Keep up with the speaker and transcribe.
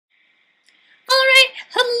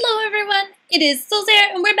It is Susie,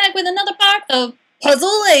 and we're back with another part of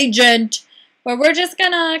Puzzle Agent, where we're just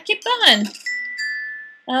gonna keep going.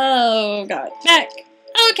 Oh god, back.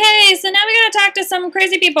 Okay, so now we gotta talk to some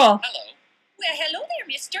crazy people. Hello. Well, hello there,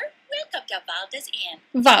 mister. Welcome to Valda's Inn.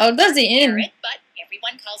 Valda's Inn. Garrett, but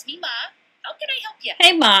everyone calls me Ma. How can I help you?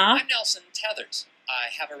 Hey, Ma. I'm Nelson Tethers. I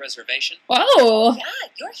have a reservation. Whoa. Yeah,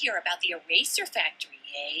 you're here about the eraser factory,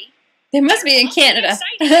 eh? They must be in Canada.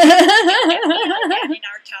 We have that in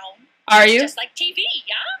our town. Are you? Just like TV,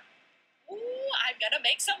 yeah? Ooh, I'm gonna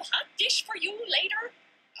make some hot dish for you later.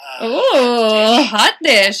 Ooh, hot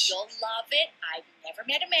dish. You'll love it. I've never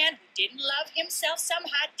met a man who didn't love himself some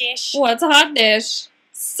hot dish. What's a hot dish?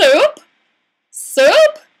 Soup?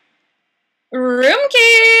 Soup? Room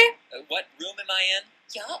key. What room am I in?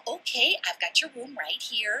 Yeah, okay. I've got your room right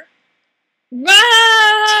here.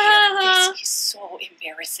 Wow. This is so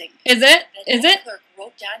embarrassing. Is it? The Is it? clerk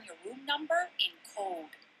wrote down your room number in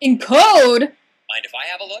code. In code? Mind if I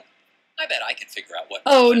have a look? I bet I can figure out what.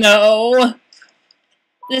 Oh no.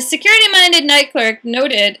 The security-minded night clerk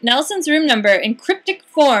noted Nelson's room number in cryptic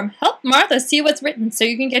form. Help Martha see what's written so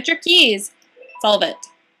you can get your keys. Solve it.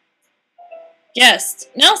 Guest.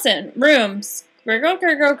 Nelson. Room. Squiggle,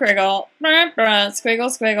 squiggle, squiggle. Squiggle,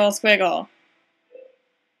 squiggle, squiggle.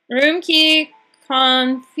 Room key.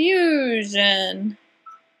 Confusion.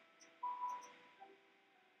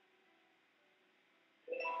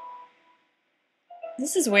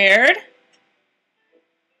 This is weird.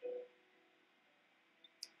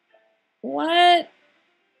 What?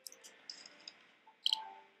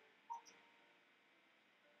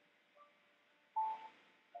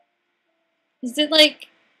 Is it like...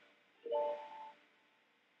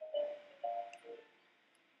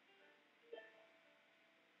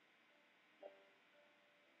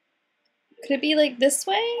 Could it be like this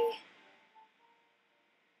way?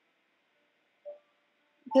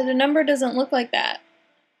 But the number doesn't look like that.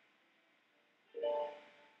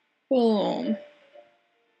 Boom.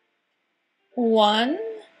 1.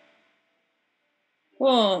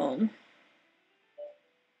 Boom.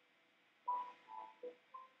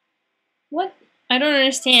 What? I don't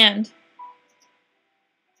understand.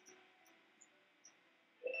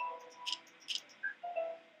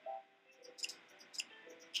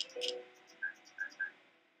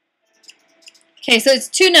 Okay, so it's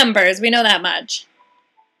 2 numbers. We know that much.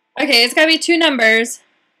 Okay, it's gotta be 2 numbers.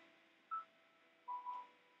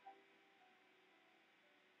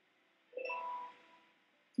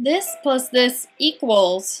 This plus this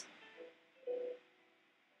equals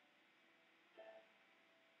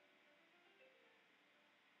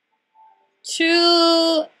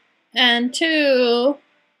 2 and 2.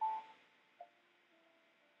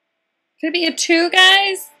 Could it be a 2,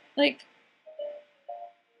 guys? Like...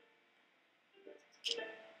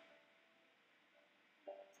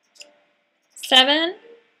 Seven,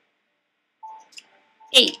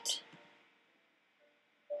 8.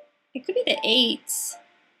 It could be the 8s.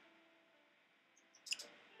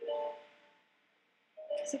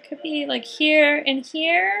 Because it could be like here and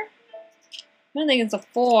here. I don't think it's a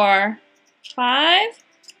 4. 5,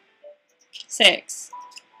 6,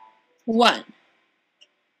 1.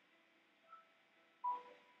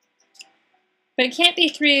 But it can't be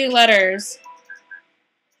 3 letters.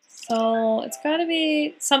 So it's gotta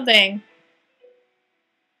be something.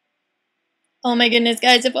 Oh my goodness,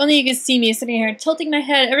 guys, if only you could see me sitting here tilting my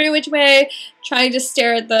head every which way, trying to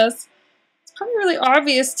stare at this. It's probably really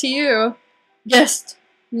obvious to you. Guest.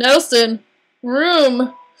 Nelson.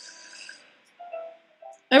 Room.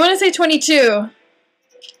 I want to say 22.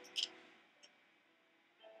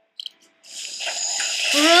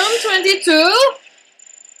 Room 22?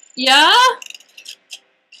 Yeah?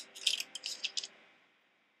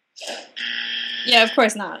 Yeah, of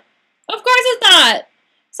course not. Of course it's not!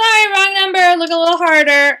 Sorry, wrong number. Look a little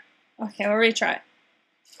harder. Okay, we'll retry.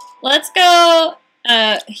 Let's go,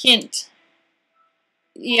 hint.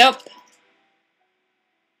 Yep.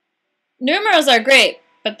 Numerals are great,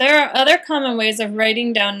 but there are other common ways of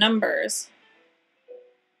writing down numbers.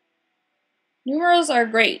 Numerals are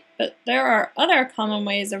great, but there are other common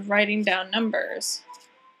ways of writing down numbers.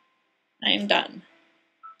 I am done.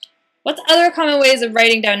 What's other common ways of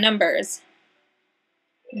writing down numbers?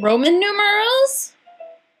 Roman numerals?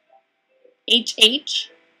 HH?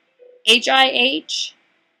 HIH?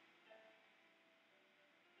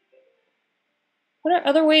 What are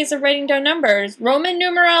other ways of writing down numbers? Roman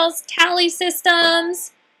numerals? Tally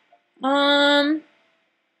systems? I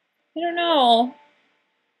don't know.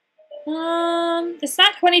 It's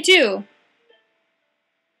not 22.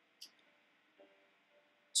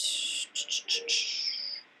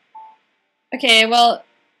 Okay, well,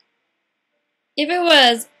 if it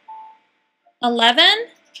was 11?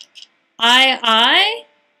 I?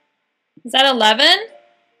 Is that 11?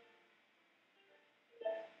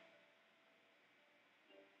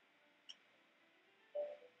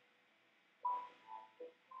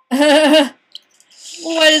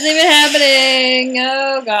 What is even happening?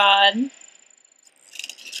 Oh, God.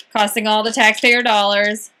 Costing all the taxpayer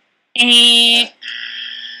dollars.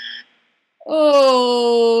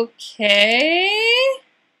 Okay.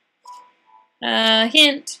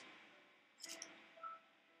 Hint.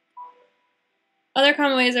 Other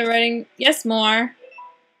common ways of writing, yes, more.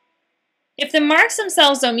 If the marks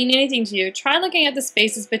themselves don't mean anything to you, try looking at the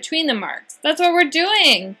spaces between the marks. That's what we're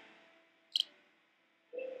doing.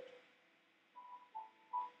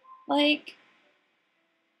 Like,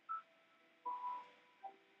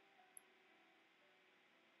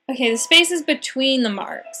 okay, the spaces between the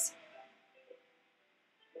marks.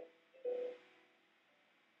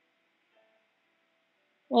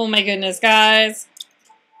 Oh my goodness, guys.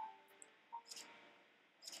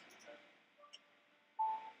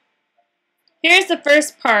 Here's the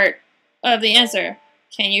first part of the answer.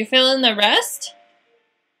 Can you fill in the rest?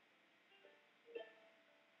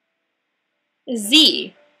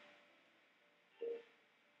 Z.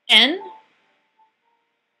 N.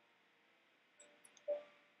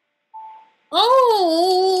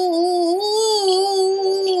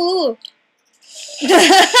 Oh!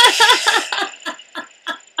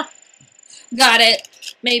 Got it.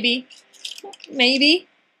 Maybe. Maybe.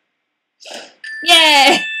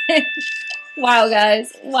 Yay! Wow,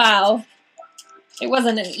 guys. Wow. It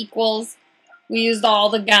wasn't an equals. We used all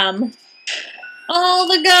the gum. All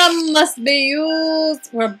the gum must be used.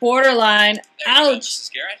 We're borderline. There you go, Ouch.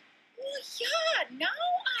 Mrs. Garrett. Oh, yeah, now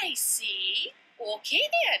I see. Okay,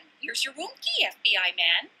 then. Here's your room key, FBI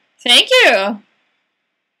man. Thank you.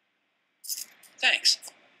 Thanks.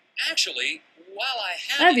 Actually, while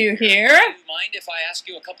I Have you here? do you mind if I ask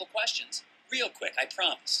you a couple questions? Real quick, I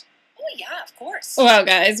promise. Oh, yeah, of course. Wow,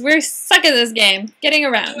 guys. We're stuck at this game. Getting How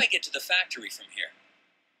around. do I get to the factory from here?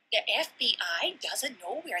 The FBI doesn't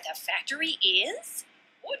know where the factory is?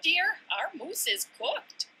 Oh, dear, our moose is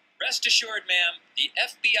cooked. Rest assured, ma'am, the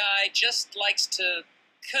FBI just likes to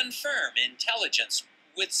confirm intelligence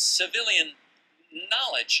with civilian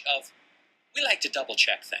knowledge of... We like to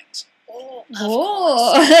double-check things. Oh, of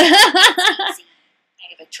Oh. course. I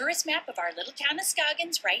have a tourist map of our little town of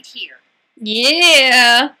Scoggins right here.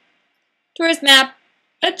 Yeah. Tourist map.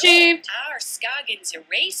 Achieved. No, our Scoggins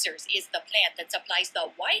Erasers is the plant that supplies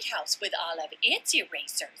the White House with all of its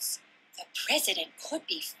erasers. The president could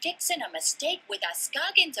be fixing a mistake with a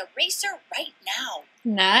Scoggins eraser right now.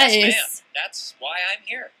 Nice. Yes, ma'am. That's why I'm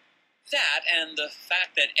here. That and the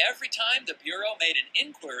fact that every time the Bureau made an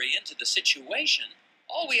inquiry into the situation,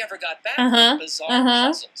 all we ever got back were bizarre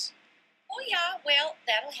puzzles. Oh yeah, well,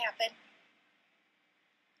 that'll happen.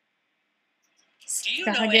 Do you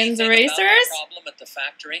know Scoggins anything erasers? about the problem at the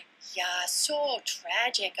factory? Yeah, so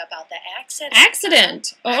tragic about the accident.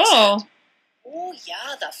 Accident. Oh. Oh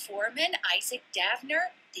yeah, the foreman, Isaac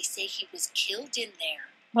Davner, they say he was killed in there.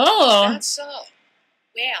 Oh. That's so.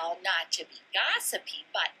 Well, not to be gossipy,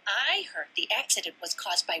 but I heard the accident was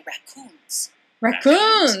caused by raccoons.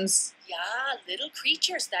 Raccoons. Yeah, little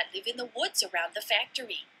creatures that live in the woods around the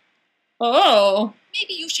factory. Oh.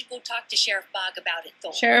 Maybe you should go talk to Sheriff Bogg about it,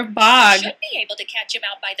 though. Sheriff You Bogg. should be able to catch him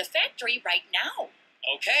out by the factory right now.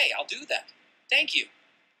 Okay, I'll do that. Thank you.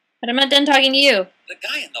 But I'm not done talking to you. The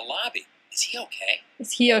guy in the lobby, is he okay?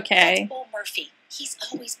 Is he okay? That's Bo Murphy. He's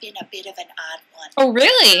always been a bit of an odd one. Oh,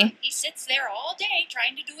 really? He sits there all day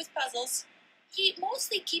trying to do his puzzles. He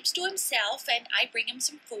mostly keeps to himself, and I bring him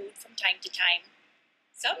some food from time to time.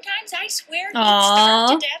 Sometimes I swear he'd starve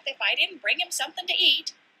to death if I didn't bring him something to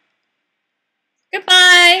eat.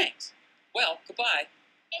 Goodbye. Thanks. Well, goodbye.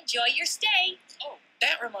 Enjoy your stay. Oh,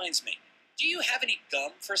 that reminds me. Do you have any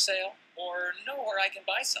gum for sale? Or know where I can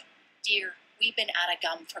buy some? Dear, we've been out of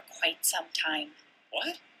gum for quite some time.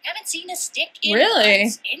 What? Haven't seen a stick in Really?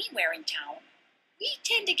 months anywhere in town. We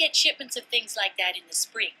tend to get shipments of things like that in the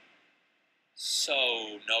spring.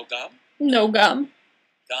 So, no gum? No gum.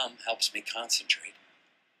 Gum helps me concentrate.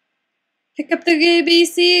 Pick up the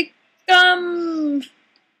ABC gum.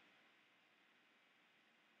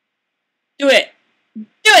 Do it. Do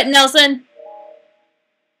it, Nelson.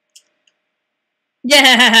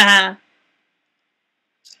 Yeah.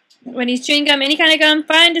 When he's chewing gum, any kind of gum,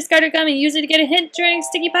 find discarded gum and use it to get a hint during a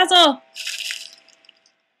sticky puzzle.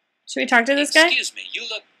 Should we talk to this guy? Excuse me, you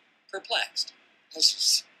look perplexed.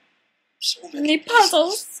 Puzzles. So many Any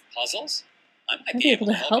puzzles? Puzzles? I might I'd be able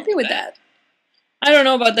to help you with that. that. I don't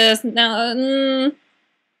know about this. Now,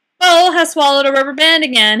 Bo has swallowed a rubber band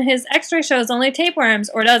again. His x-ray shows only tapeworms,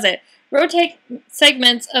 or does it? Rotate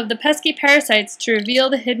segments of the pesky parasites to reveal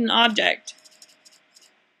the hidden object.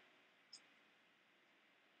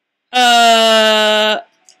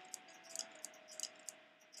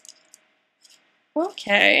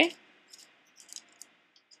 Okay.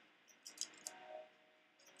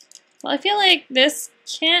 Well, I feel like this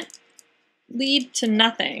can't lead to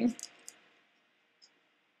nothing.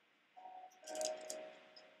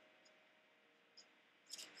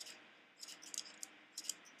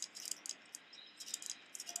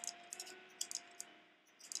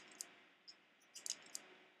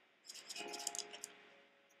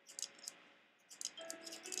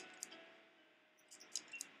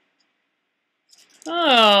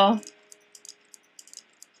 Oh.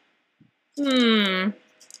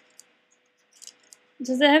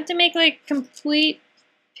 Does it have to make, like, complete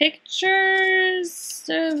pictures?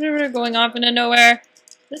 We're going off into nowhere.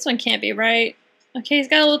 This one can't be right. Okay, he's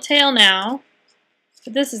got a little tail now.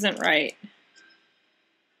 But this isn't right.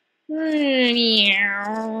 2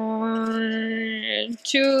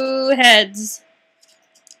 heads.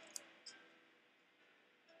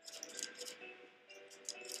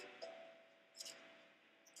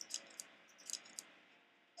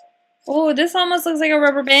 Oh, this almost looks like a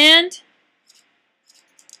rubber band.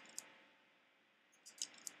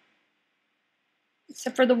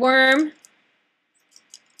 Except for the worm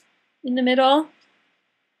in the middle.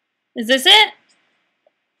 Is this it?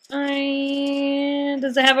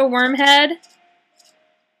 Does it have a worm head?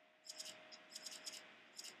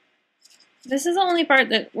 This is the only part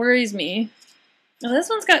that worries me. Oh, this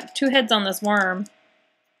one's got 2 heads on this worm.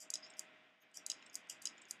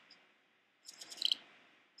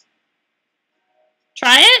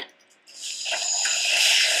 Try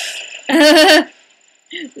it?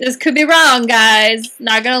 This could be wrong, guys.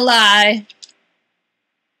 Not gonna lie.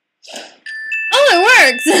 Oh, it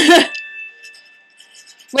works!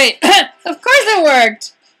 Wait, of course it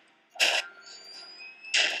worked!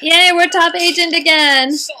 Yay, we're top agent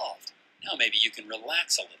again! Solved. Now maybe you can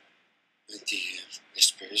relax a little. The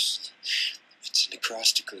whispers. It's an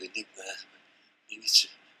acrostical enigma. Maybe it's a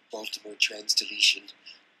Baltimore trans deletion.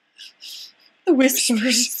 The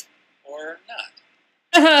whispers. Or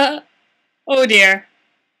not. Oh dear.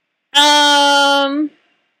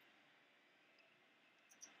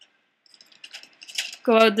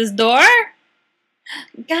 Go out this door?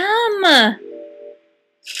 Gum!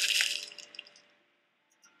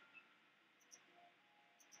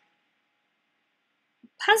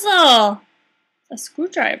 Puzzle! A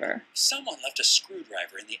screwdriver. Someone left a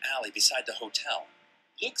screwdriver in the alley beside the hotel.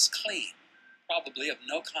 Looks clean. Probably of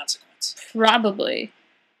no consequence. Probably.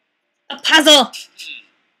 A puzzle!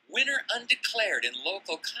 Winner undeclared in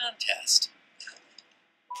local contest.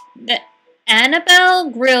 The Annabelle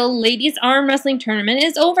Grill Ladies Arm Wrestling Tournament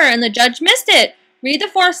is over and the judge missed it. Read the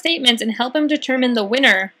 4 statements and help him determine the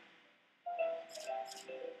winner.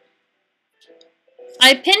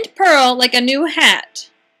 I pinned Pearl like a new hat.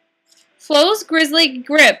 Flo's grizzly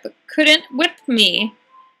grip couldn't whip me.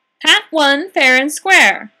 Pat won fair and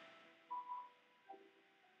square.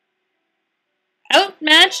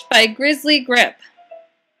 Outmatched by grizzly grip.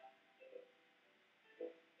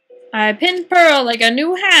 I pinned Pearl like a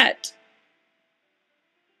new hat.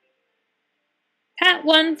 Pat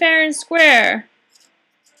won fair and square.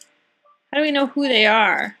 How do we know who they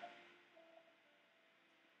are?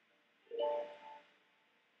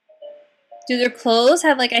 Do their clothes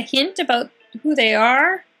have like a hint about who they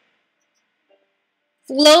are?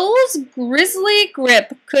 Flo's grizzly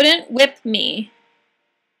grip couldn't whip me.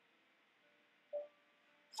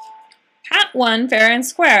 Pat won fair and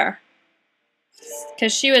square.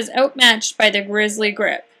 Because she was outmatched by the grizzly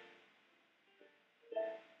grip.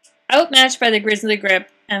 Outmatched by the grizzly grip,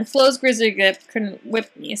 and Flo's grizzly grip couldn't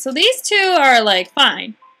whip me. So these 2 are like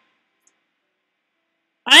fine.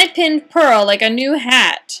 I pinned Pearl like a new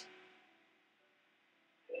hat.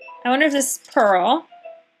 I wonder if this is Pearl.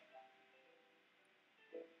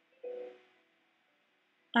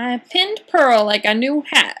 I pinned Pearl like a new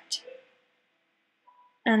hat.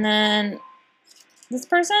 And then this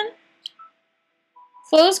person?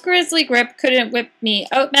 Flo's grizzly grip couldn't whip me,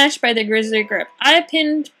 outmatched by the grizzly grip. I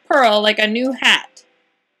pinned Pearl like a new hat.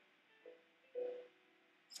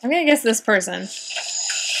 I'm gonna guess this person.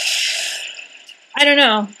 I don't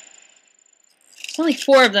know. There's only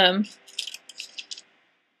 4 of them.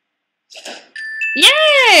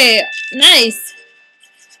 Yay! Nice!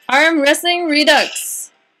 Arm wrestling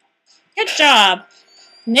redux. Good job.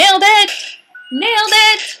 Nailed it! Nailed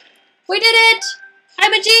it! We did it!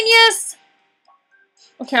 I'm a genius!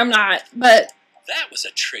 Okay, I'm not, but... That was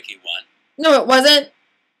a tricky one. No, it wasn't.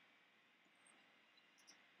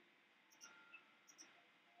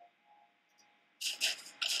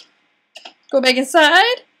 Go back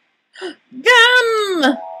inside.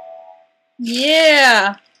 Gum!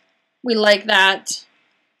 Yeah. We like that.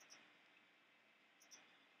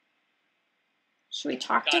 Should we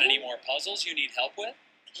talk to Got him? any more puzzles you need help with?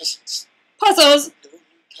 Puzzles. Puzzles. No new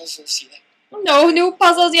puzzles yet. No new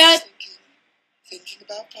puzzles yet. Thinking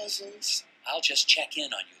about puzzles. I'll just check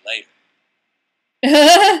in on you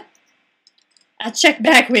later. I'll check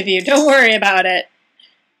back with you. Don't worry about it.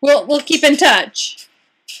 We'll keep in touch.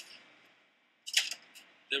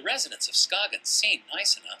 The residents of Scoggin seem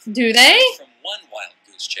nice enough. Do they? From one wild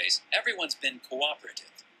goose chase, everyone's been cooperative.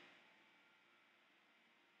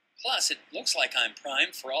 Plus, it looks like I'm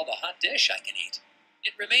primed for all the hot dish I can eat.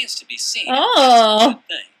 It remains to be seen. Oh. It's a good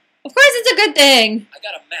thing. Of course it's a good thing. I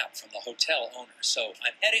got a map from the hotel owner, so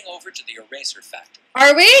I'm heading over to the eraser factory.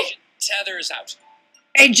 Are we? Agent Tether's out.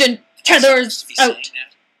 Agent Am I supposed Tether's to be out. saying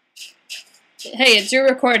that? Hey, it's your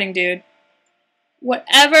recording, dude.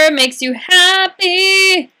 Whatever makes you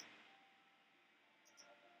happy.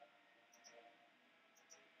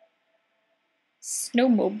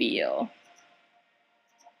 Snowmobile.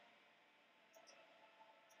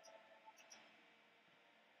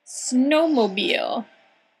 Snowmobile.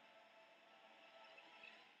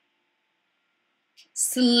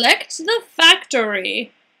 Select the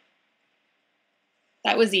factory.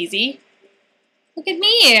 That was easy. Look at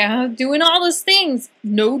me, I'm doing all those things.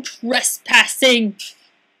 No trespassing.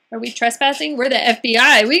 Are we trespassing? We're the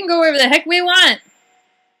FBI. We can go wherever the heck we want.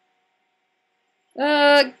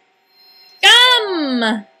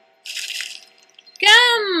 Gum!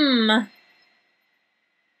 Gum!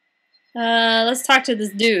 Let's talk to this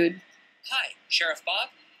dude. Hi, Sheriff Bob.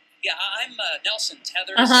 Yeah, I'm Nelson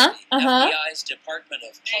Tethers Uh-huh, of the FBI's Department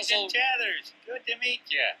of Puzzle... Agent Tethers, good to meet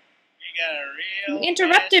you. We got a real You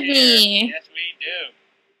interrupted mess me. here. Yes, we do.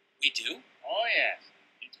 We do? Oh, yes.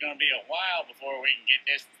 It's going to be a while before we can get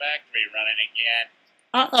this factory running again.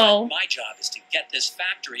 Uh-oh. My job is to get this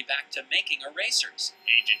factory back to making erasers.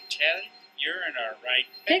 Agent Tethers, you're in our right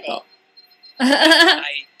Pickle. pickle.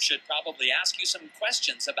 I should probably ask you some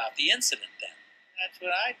questions about the incident then. That's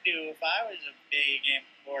what I'd do if I was a big,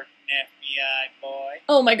 important FBI boy.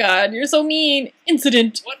 Oh my god, you're so mean.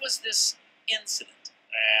 Incident. What was this incident?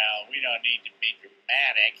 Well, we don't need to be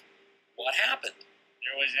dramatic. What happened?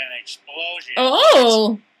 There was an explosion.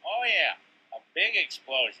 Oh. Oh, yeah. A big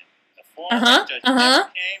explosion. The foreman Uh-huh, just uh-huh. never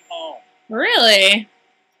came home. Really?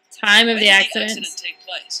 Time of When the did accident. the accident take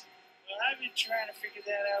place? Well, I've been trying to figure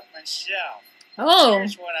that out myself. Oh.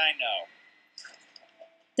 Here's what I know.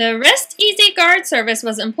 The Rest Easy Guard Service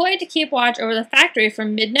was employed to keep watch over the factory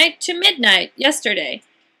from midnight to midnight yesterday.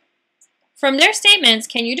 From their statements,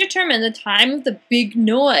 can you determine the time of the big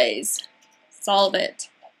noise? Solve it.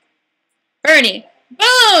 Bernie.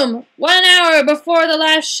 Boom! 1 hour before the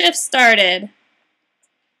last shift started.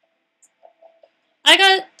 I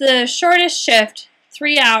got the shortest shift,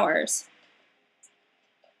 3 hours.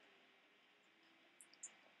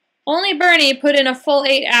 Only Bernie put in a full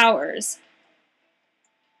 8 hours.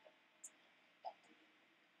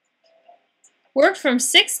 Worked from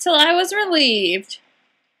 6 till I was relieved.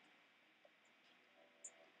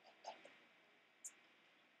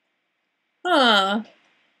 Huh.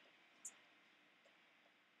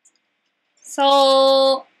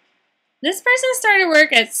 So, this person started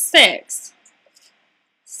work at 6.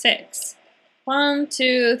 6. 1,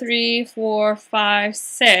 2, 3, 4, 5,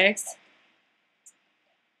 6.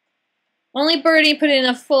 Only Birdie put in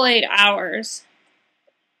a full 8 hours.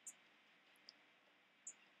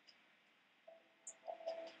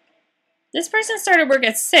 This person started work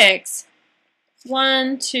at 6.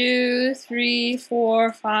 1, 2, 3,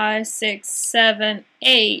 4, 5, 6, 7,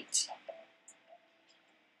 8.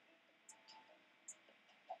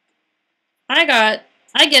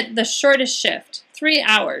 I get the shortest shift, 3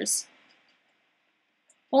 hours.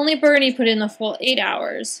 Only Bernie put in the full 8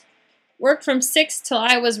 hours. Worked from 6 till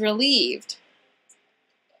I was relieved.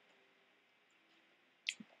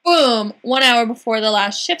 Boom! 1 hour before the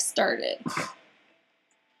last shift started.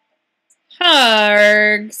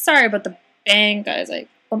 Harg. Sorry about the bang, guys. I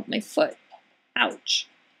bumped my foot. Ouch.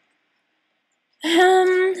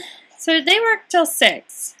 So they worked till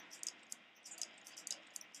 6.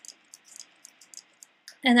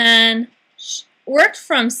 And then worked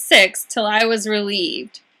from 6 till I was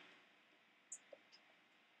relieved.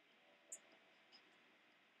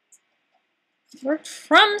 Worked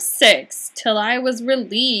from 6 till I was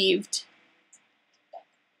relieved.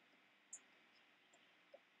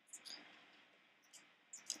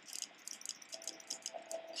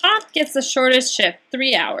 Pop gets the shortest shift,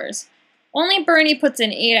 3 hours. Only Bernie puts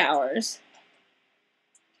in 8 hours.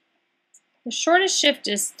 The shortest shift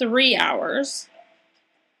is 3 hours.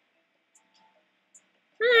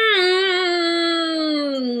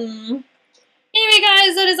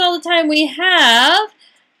 guys, that is all the time we have.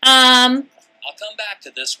 I'll come back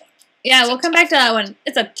to this one. Yeah, we'll come back to that one.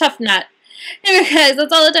 It's a tough nut. Anyway, guys,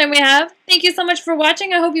 that's all the time we have. Thank you so much for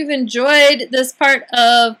watching. I hope you've enjoyed this part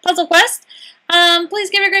of Puzzle Quest. Please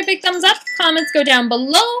give it a great big thumbs up. Comments go down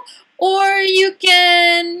below. Or you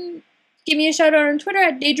can give me a shout out on Twitter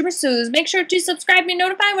at DaydreamerSuze. Make sure to subscribe and be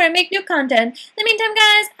notified when I make new content. In the meantime,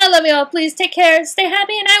 guys, I love you all. Please take care, stay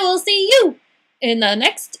happy, and I will see you in the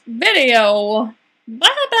next video.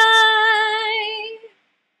 Bye-bye!